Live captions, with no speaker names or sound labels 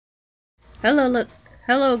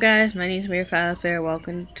Hello guys, my name is Mir Fazbear.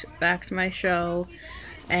 Welcome back to my show.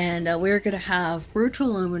 And we're gonna have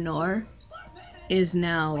Burtal Luinor is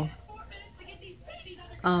now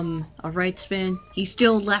a right spin. He's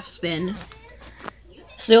still left spin.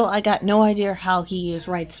 Still, I got no idea how he is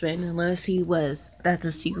right spin unless that's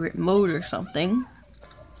a secret mode or something.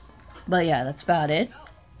 But yeah, that's about it.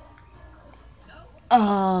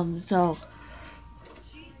 So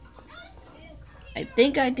I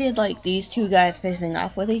think I did like these two guys facing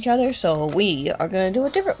off with each other, so we are gonna do a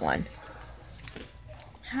different one.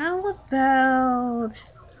 How about...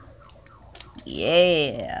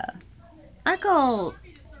 Yeah. I go...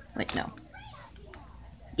 Wait, no.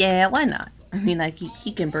 Yeah, why not? I mean, like,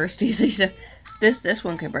 he can burst easily. So this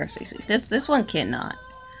one can burst easily. This one cannot.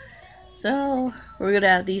 So, we're gonna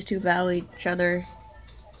have these two battle each other.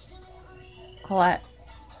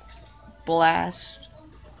 Blast.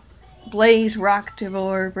 Blaze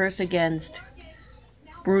Rocktivore versus against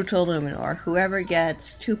Burtal Luinor. Whoever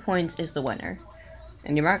gets 2 points is the winner.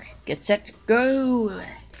 And your mark, get set, go!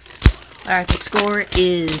 Alright, the score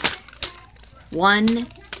is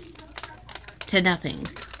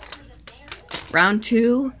 1-0. Round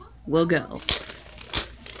 2 will go.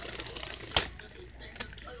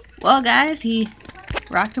 Well, guys,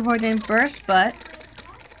 Rocktivore didn't burst, but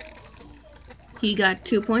he got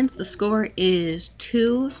 2 points. The score is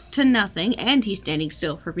 2-0, and he's standing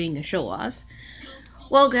still for being a show-off.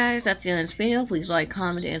 Well, guys, that's the end of this video. Please like,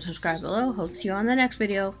 comment, and subscribe below. Hope to see you on the next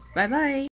video. Bye-bye.